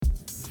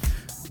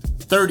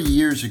30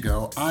 years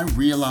ago, I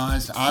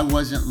realized I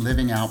wasn't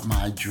living out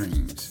my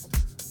dreams.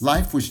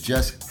 Life was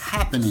just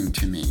happening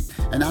to me,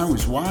 and I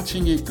was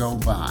watching it go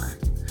by.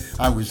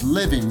 I was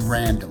living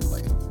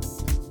randomly.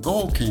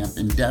 Goal Camp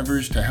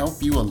endeavors to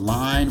help you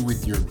align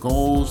with your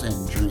goals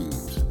and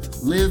dreams,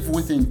 live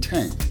with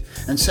intent,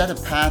 and set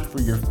a path for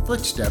your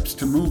footsteps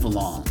to move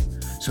along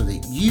so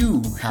that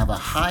you have a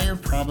higher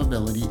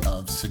probability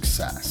of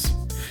success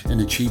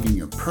in achieving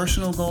your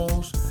personal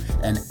goals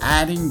and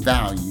adding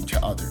value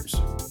to others.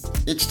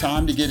 It's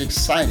time to get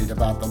excited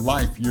about the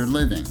life you're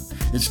living.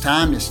 It's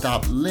time to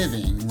stop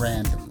living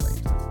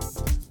randomly.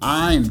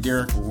 I'm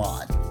Derek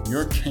Lott,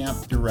 your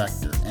camp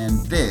director,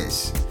 and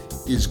this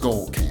is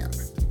Goal Camp.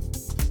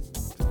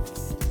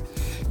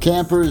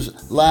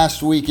 Campers,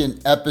 last week in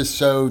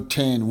episode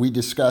 10, we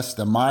discussed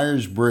the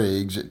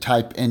Myers-Briggs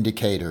Type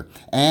Indicator.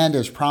 And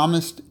as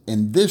promised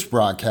in this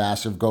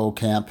broadcast of Goal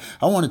Camp,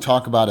 I want to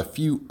talk about a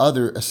few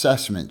other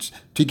assessments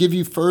to give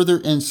you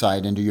further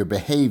insight into your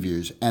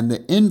behaviors and the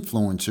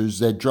influencers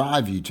that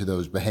drive you to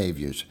those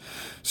behaviors.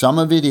 Some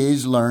of it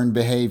is learned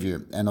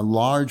behavior, and a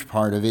large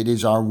part of it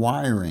is our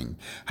wiring.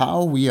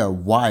 How we are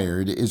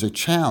wired is a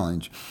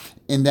challenge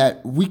in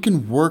that we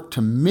can work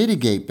to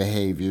mitigate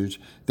behaviors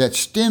that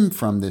stem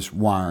from this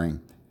wiring,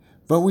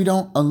 but we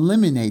don't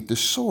eliminate the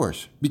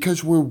source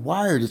because we're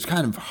wired. It's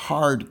kind of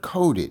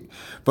hard-coded,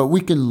 but we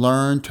can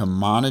learn to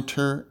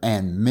monitor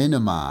and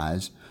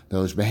minimize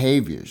those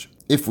behaviors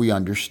if we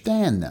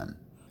understand them.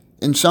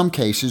 In some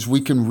cases,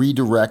 we can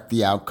redirect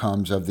the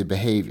outcomes of the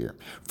behavior.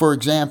 For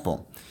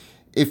example,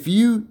 if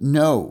you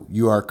know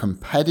you are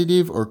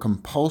competitive or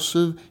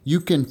compulsive,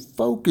 you can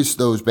focus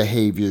those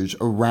behaviors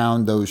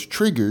around those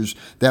triggers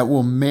that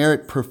will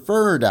merit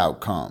preferred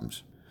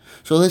outcomes.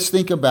 So let's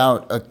think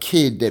about a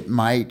kid that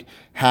might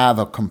have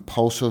a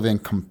compulsive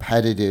and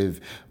competitive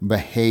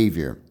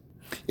behavior.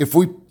 If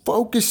we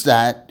focus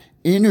that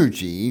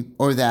energy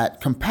or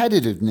that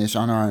competitiveness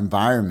on our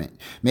environment,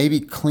 maybe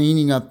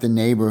cleaning up the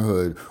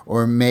neighborhood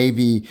or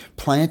maybe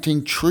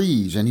planting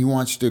trees, and he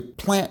wants to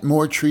plant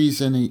more trees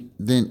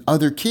than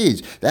other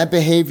kids, that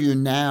behavior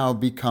now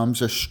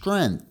becomes a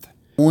strength.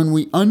 When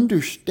we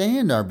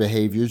understand our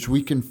behaviors,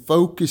 we can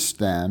focus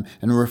them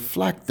and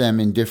reflect them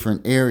in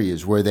different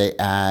areas where they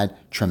add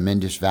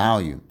tremendous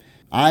value.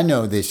 I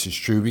know this is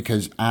true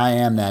because I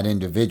am that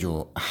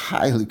individual,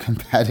 highly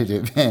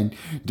competitive and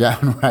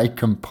downright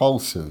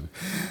compulsive.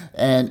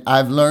 And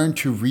I've learned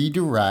to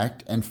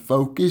redirect and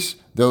focus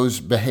those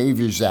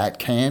behaviors that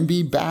can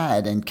be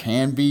bad and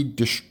can be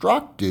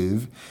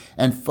destructive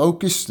and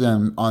focus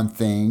them on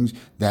things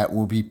that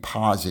will be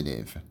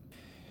positive.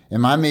 In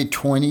my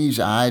mid-20s,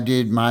 I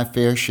did my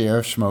fair share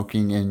of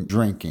smoking and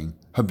drinking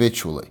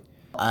habitually.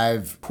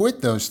 I've quit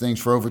those things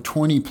for over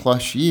 20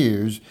 plus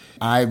years.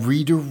 I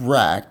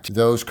redirect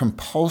those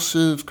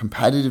compulsive,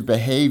 competitive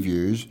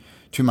behaviors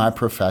to my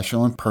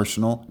professional and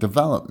personal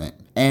development,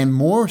 and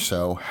more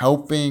so,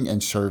 helping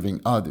and serving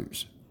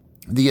others.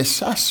 The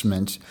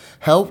assessments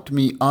helped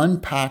me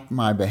unpack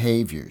my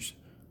behaviors.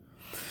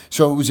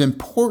 So it was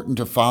important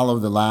to follow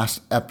the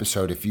last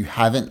episode. If you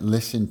haven't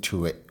listened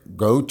to it,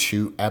 go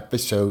to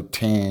episode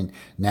 10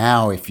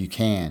 now if you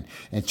can.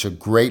 It's a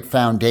great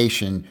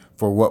foundation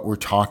for what we're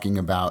talking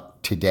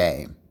about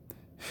today.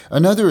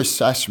 Another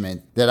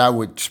assessment that I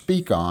would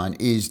speak on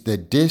is the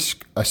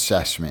DISC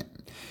assessment.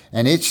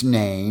 And its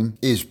name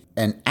is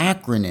an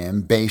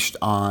acronym based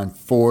on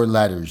 4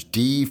 letters.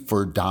 D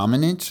for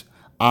dominance,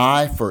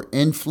 I for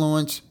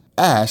influence,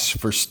 S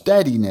for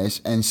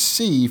steadiness, and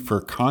C for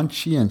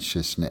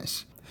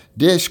conscientiousness.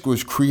 DISC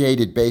was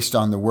created based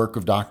on the work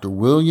of Dr.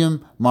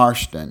 William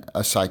Marston,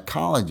 a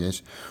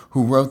psychologist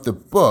who wrote the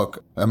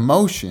book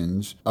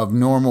Emotions of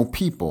Normal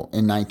People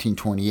in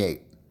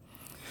 1928.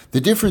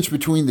 The difference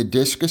between the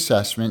DISC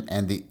assessment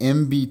and the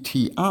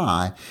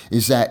MBTI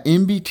is that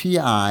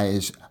MBTI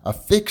is a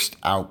fixed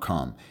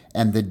outcome,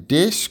 and the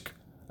DISC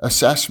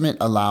assessment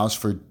allows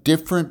for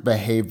different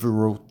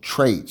behavioral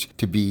traits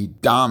to be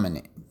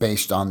dominant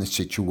based on the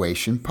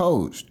situation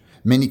posed.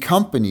 Many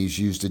companies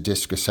use the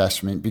DISC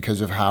assessment because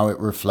of how it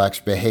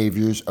reflects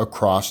behaviors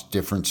across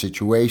different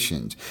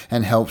situations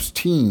and helps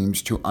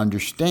teams to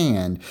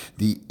understand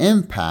the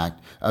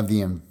impact of the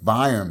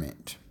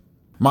environment.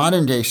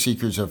 Modern-day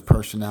seekers of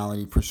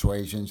personality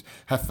persuasions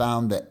have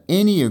found the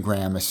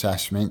Enneagram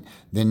assessment,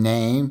 the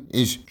name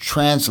is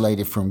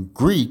translated from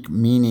Greek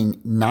meaning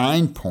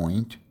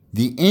 9-point.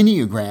 The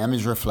Enneagram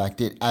is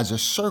reflected as a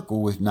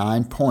circle with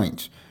 9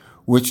 points,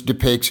 which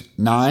depicts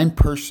 9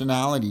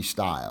 personality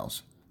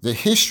styles. The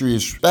history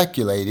is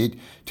speculated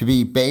to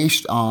be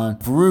based on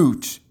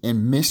roots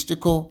in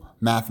mystical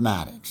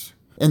mathematics.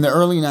 In the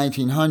early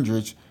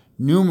 1900s,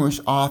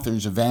 numerous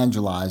authors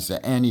evangelized the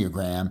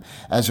Enneagram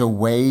as a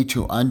way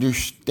to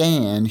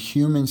understand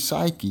human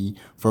psyche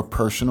for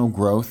personal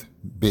growth,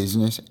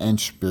 business, and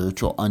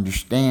spiritual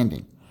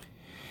understanding.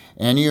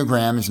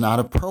 Enneagram is not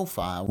a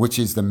profile, which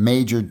is the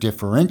major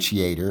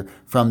differentiator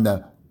from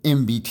the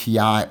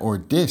MBTI or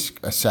DISC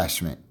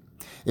assessment.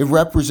 It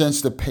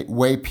represents the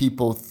way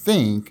people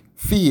think,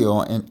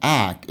 feel, and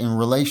act in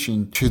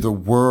relation to the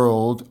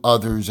world,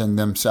 others, and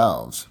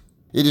themselves.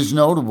 It is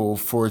notable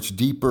for its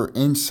deeper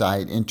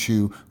insight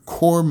into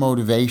core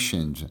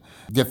motivations,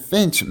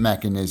 defense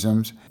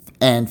mechanisms,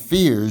 and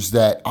fears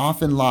that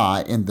often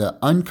lie in the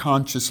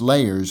unconscious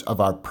layers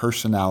of our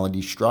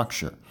personality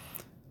structure.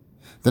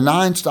 The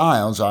 9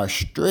 styles are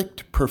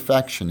strict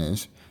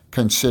perfectionist,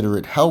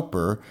 considerate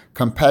helper,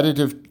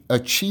 competitive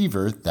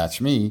achiever,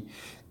 that's me,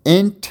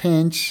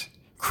 intense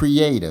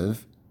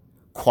creative,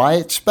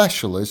 quiet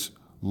specialist,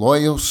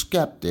 loyal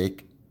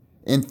skeptic,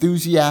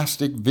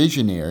 enthusiastic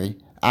visionary,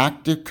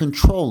 active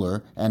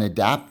controller, and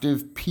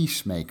adaptive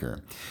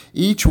peacemaker.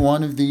 Each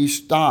one of these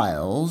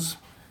styles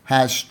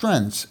has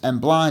strengths and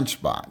blind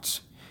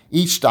spots.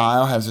 Each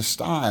style has a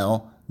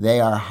style they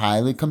are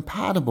highly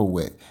compatible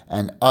with,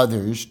 and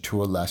others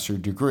to a lesser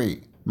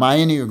degree. My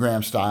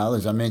Enneagram style,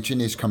 as I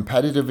mentioned, is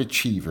competitive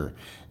achiever,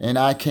 and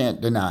I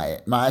can't deny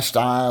it. My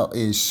style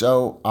is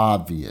so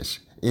obvious.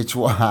 It's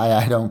why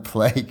I don't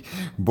play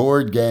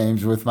board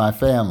games with my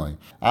family.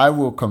 I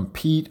will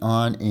compete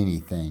on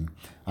anything.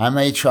 I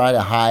may try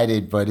to hide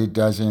it, but it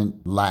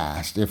doesn't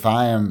last. If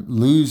I am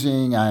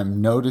losing, I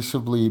am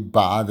noticeably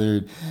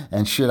bothered,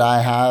 and should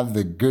I have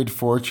the good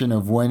fortune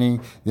of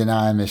winning, then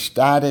I am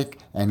ecstatic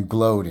and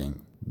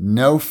gloating.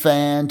 No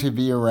fan to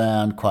be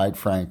around, quite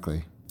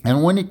frankly.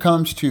 And when it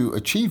comes to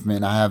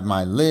achievement, I have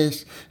my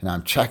list and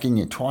I'm checking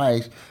it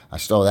twice. I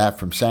stole that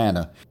from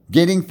Santa.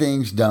 Getting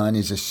things done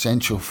is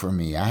essential for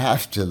me. I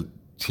have to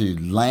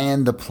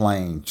land the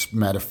plane,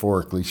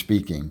 metaphorically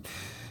speaking.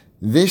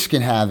 This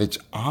can have its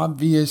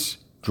obvious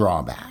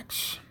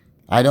drawbacks.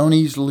 I don't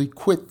easily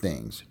quit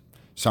things.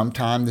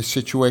 Sometimes the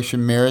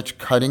situation merits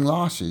cutting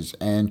losses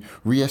and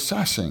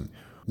reassessing.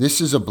 This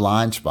is a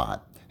blind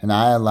spot, and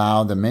I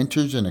allow the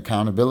mentors and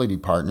accountability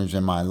partners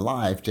in my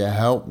life to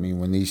help me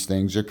when these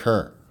things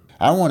occur.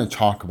 I want to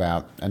talk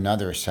about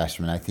another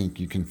assessment I think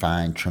you can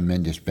find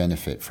tremendous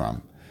benefit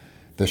from.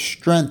 The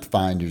Strength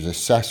Finders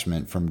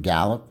assessment from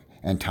Gallup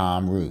and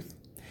Tom Ruth.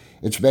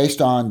 It's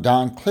based on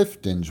Don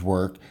Clifton's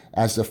work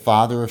as the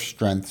father of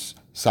strengths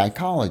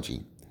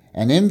psychology,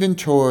 an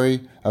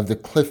inventory of the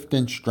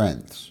Clifton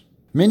strengths.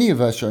 Many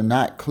of us are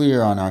not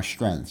clear on our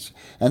strengths,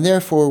 and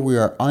therefore we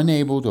are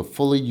unable to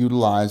fully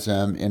utilize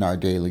them in our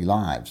daily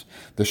lives.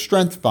 The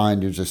Strength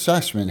Finders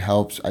assessment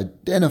helps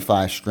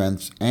identify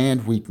strengths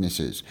and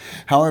weaknesses.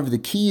 However, the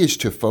key is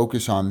to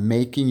focus on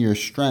making your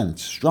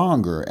strengths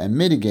stronger and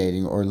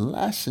mitigating or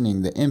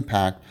lessening the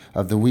impact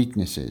of the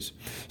weaknesses.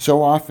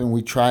 So often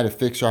we try to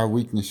fix our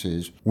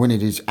weaknesses when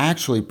it is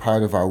actually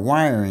part of our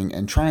wiring,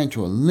 and trying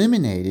to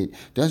eliminate it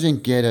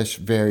doesn't get us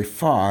very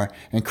far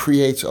and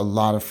creates a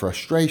lot of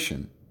frustration.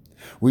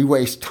 We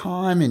waste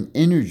time and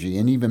energy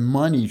and even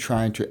money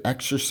trying to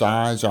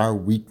exercise our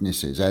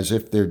weaknesses as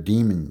if they're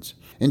demons.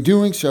 In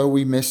doing so,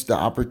 we miss the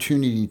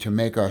opportunity to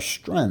make our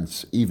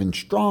strengths even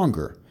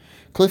stronger.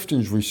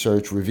 Clifton's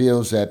research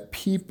reveals that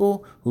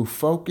people who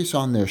focus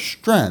on their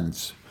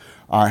strengths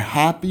are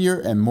happier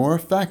and more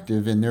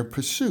effective in their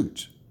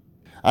pursuits.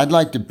 I'd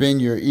like to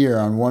bend your ear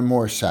on one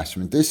more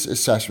assessment. This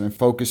assessment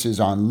focuses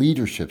on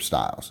leadership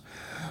styles.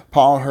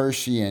 Paul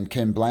Hershey and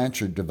Ken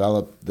Blanchard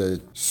developed the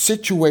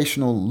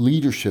situational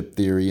leadership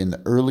theory in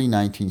the early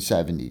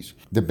 1970s.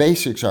 The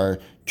basics are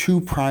 2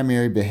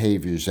 primary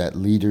behaviors that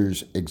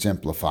leaders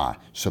exemplify: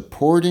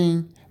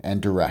 supporting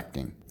and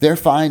directing. Their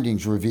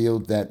findings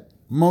revealed that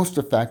most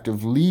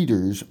effective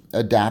leaders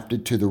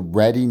adapted to the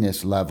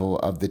readiness level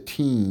of the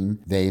team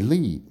they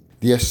lead.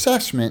 The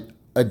assessment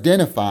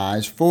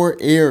identifies 4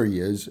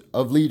 areas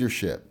of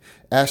leadership: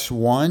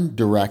 S1,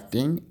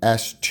 directing;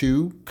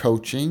 S2,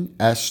 coaching;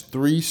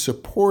 S3,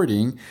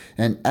 supporting;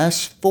 and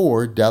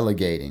S4,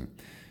 delegating.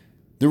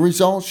 The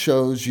result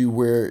shows you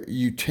where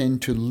you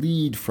tend to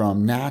lead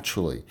from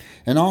naturally,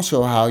 and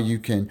also how you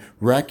can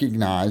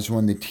recognize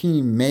when the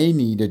team may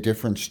need a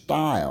different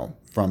style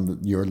from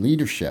your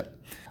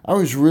leadership. I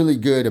was really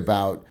good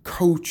about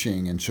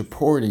coaching and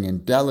supporting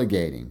and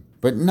delegating,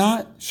 but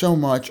not so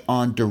much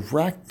on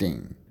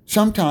directing.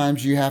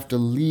 Sometimes you have to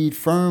lead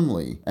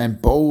firmly and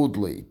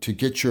boldly to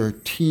get your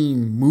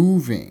team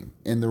moving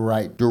in the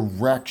right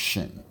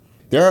direction.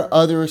 There are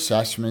other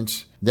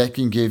assessments that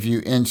can give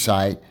you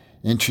insight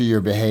into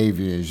your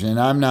behaviors, and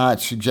I'm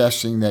not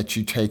suggesting that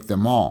you take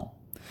them all.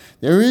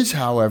 There is,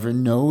 however,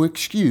 no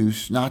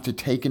excuse not to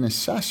take an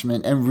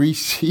assessment and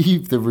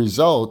receive the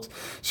results,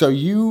 so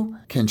you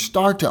can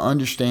start to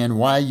understand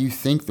why you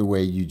think the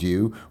way you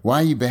do,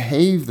 why you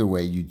behave the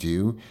way you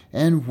do,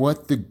 and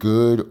what the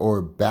good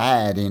or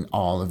bad in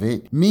all of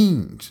it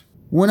means.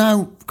 When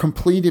I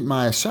completed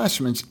my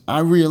assessments, I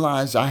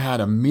realized I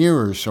had a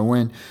mirror, so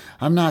when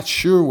I'm not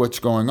sure what's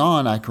going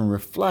on, I can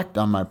reflect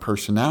on my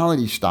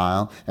personality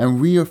style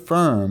and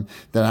reaffirm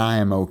that I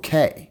am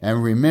okay.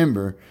 And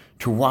remember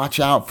to watch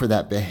out for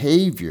that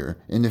behavior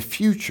in the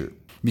future,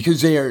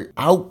 because they are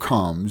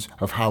outcomes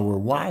of how we're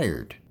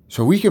wired.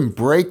 So we can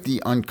break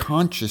the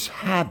unconscious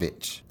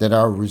habits that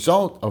are a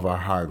result of our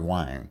hard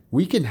wiring.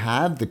 We can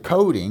have the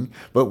coding,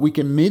 but we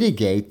can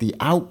mitigate the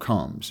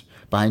outcomes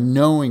by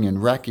knowing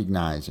and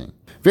recognizing.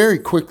 Very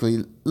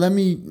quickly, let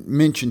me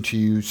mention to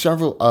you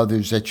several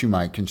others that you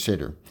might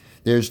consider.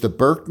 There's the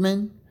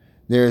Berkman,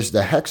 there's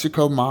the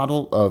Hexaco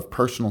model of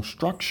personal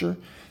structure,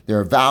 there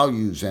are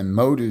values and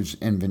motives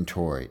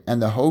inventory,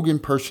 and the Hogan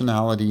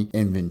personality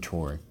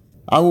inventory.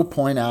 I will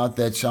point out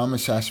that some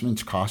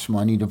assessments cost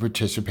money to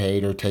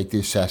participate or take the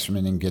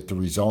assessment and get the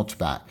results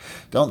back.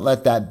 Don't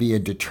let that be a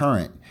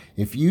deterrent.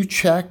 If you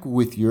check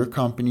with your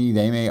company,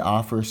 they may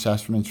offer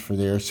assessments for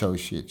their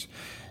associates.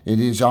 It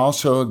is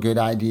also a good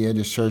idea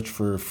to search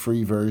for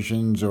free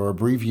versions or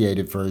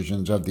abbreviated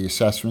versions of the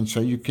assessments so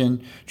you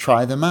can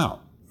try them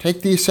out.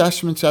 Take the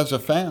assessments as a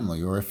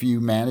family, or if you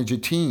manage a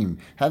team,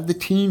 have the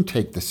team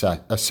take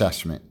the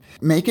assessment.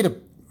 Make it a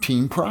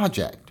team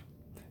project.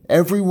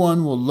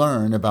 Everyone will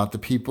learn about the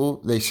people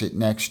they sit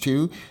next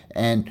to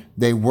and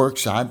they work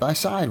side by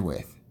side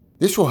with.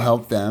 This will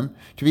help them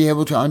to be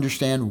able to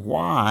understand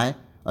why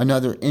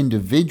another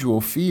individual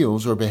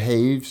feels or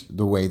behaves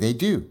the way they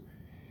do.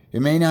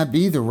 It may not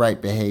be the right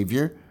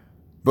behavior,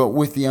 but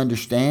with the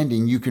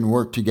understanding, you can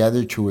work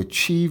together to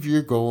achieve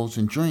your goals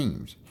and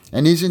dreams.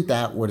 And isn't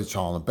that what it's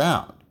all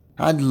about?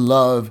 I'd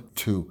love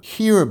to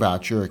hear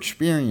about your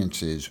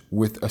experiences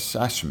with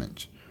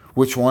assessments.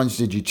 Which ones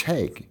did you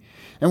take?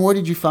 And what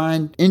did you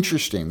find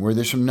interesting? Were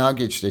there some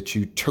nuggets that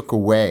you took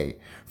away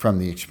from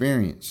the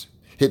experience?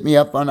 Hit me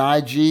up on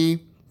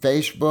IG,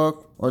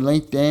 Facebook, or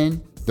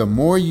LinkedIn. The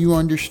more you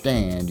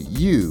understand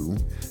you,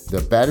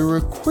 the better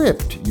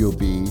equipped you'll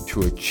be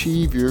to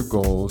achieve your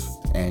goals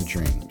and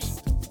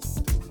dreams.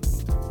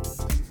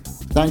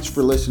 Thanks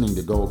for listening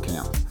to Goal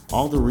Camp.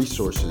 All the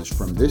resources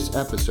from this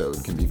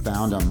episode can be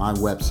found on my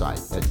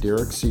website at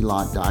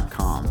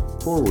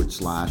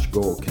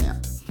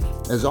derekcelott.com/goalcamp.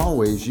 As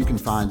always, you can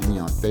find me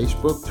on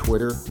Facebook,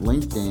 Twitter,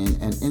 LinkedIn,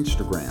 and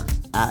Instagram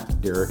at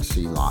Derek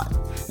C. Lott.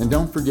 And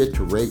don't forget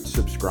to rate,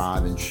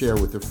 subscribe, and share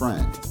with a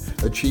friend.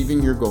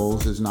 Achieving your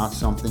goals is not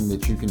something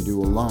that you can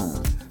do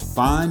alone.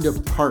 Find a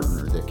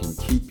partner that can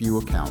keep you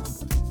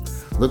accountable.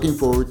 Looking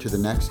forward to the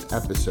next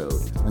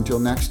episode. Until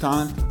next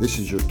time, this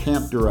is your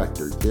camp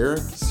director, Derek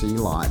C.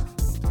 Lott,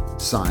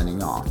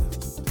 signing off.